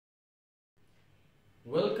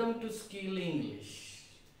Welcome to Skill English.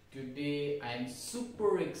 Today I am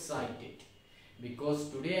super excited because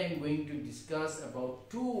today I am going to discuss about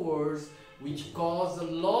two words which cause a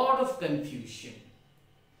lot of confusion.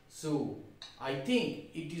 So I think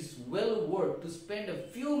it is well worth to spend a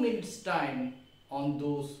few minutes time on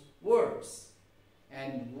those words.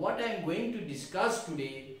 And what I am going to discuss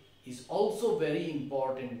today is also very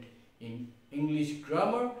important in English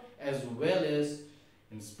grammar as well as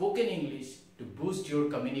in spoken English to boost your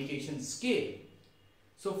communication skill.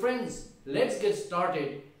 So friends, let's get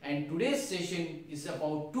started, and today's session is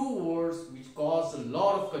about two words which cause a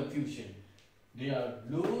lot of confusion. They are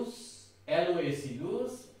lose, L-O-S-E,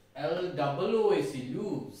 lose, L-O-O-S-E,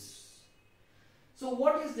 lose. So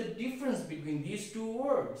what is the difference between these two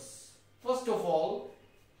words? First of all,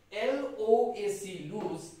 L-O-S-E,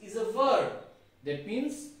 lose, is a verb. That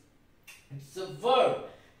means it's a verb.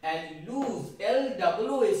 And lose,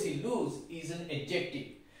 L-O-O-S-E, lose, is an adjective.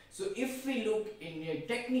 So if we look in a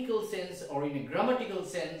technical sense or in a grammatical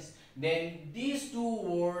sense, then these two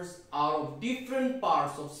words are of different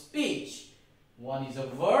parts of speech. One is a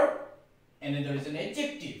verb and another is an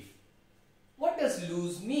adjective. What does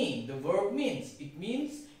lose mean? The verb means, it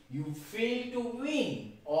means you fail to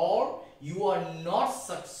win or you are not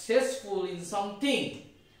successful in something.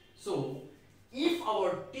 So if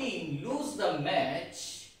our team lose the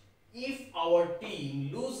match,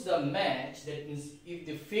 that means if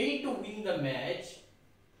they fail to win the match,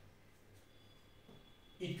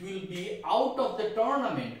 it will be out of the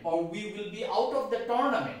tournament, or we will be out of the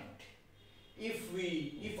tournament.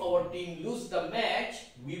 If our team lose the match,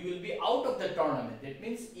 we will be out of the tournament. That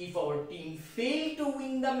means if our team fail to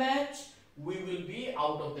win the match, we will be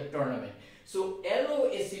out of the tournament. So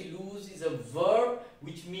L-O-S-E, lose, is a verb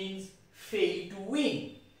which means fail to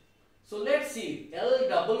win. So let's see,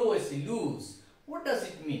 L-O-O-S-E, lose. What does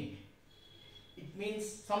it mean? It means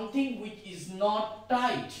something which is not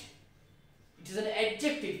tight. It is an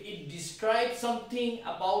adjective. It describes something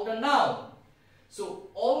about a noun. So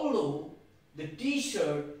although the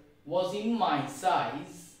t-shirt was in my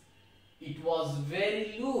size, it was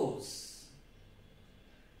very loose.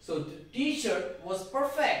 So the t-shirt was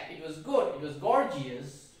perfect. It was good. It was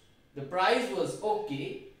gorgeous. The price was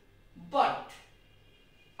okay. But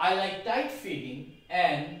I like tight fitting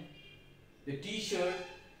and the t-shirt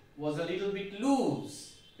was a little bit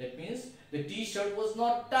loose. That means the t-shirt was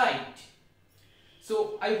not tight.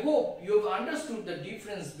 So I hope you have understood the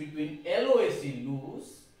difference between L-O-S-E,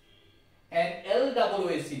 lose, and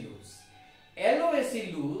L-O-O-S-E, lose.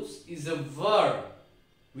 L-O-S-E, lose is a verb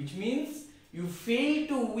which means you fail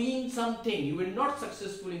to win something, you were not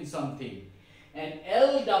successful in something. And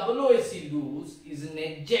L-O-O-S-E, lose, is an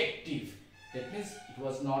adjective. That means it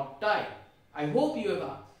was not tight. I hope you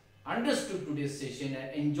have understood today's session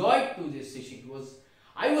and enjoyed today's session.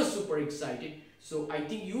 I was super excited. So I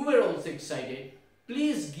think you were also excited.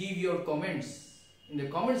 Please give your comments in the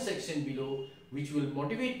comment section below, which will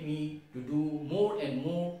motivate me to do more and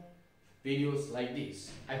more videos like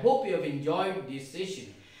this. I hope you have enjoyed this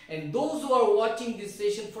session. And those who are watching this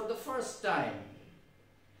session for the first time,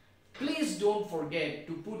 please don't forget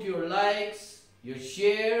to put your likes, your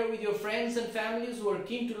share with your friends and families who are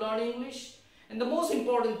keen to learn English. And the most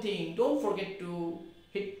important thing, don't forget to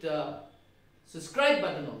hit the subscribe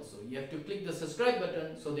button also. You have to click the subscribe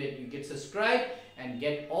button so that you get subscribed and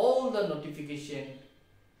get all the notification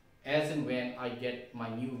as and when I get my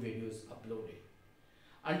new videos uploaded.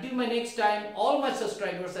 Until my next time, all my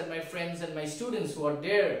subscribers and my friends and my students who are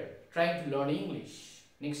there trying to learn English.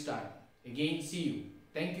 Next time, again, see you.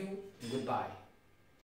 Thank you and goodbye.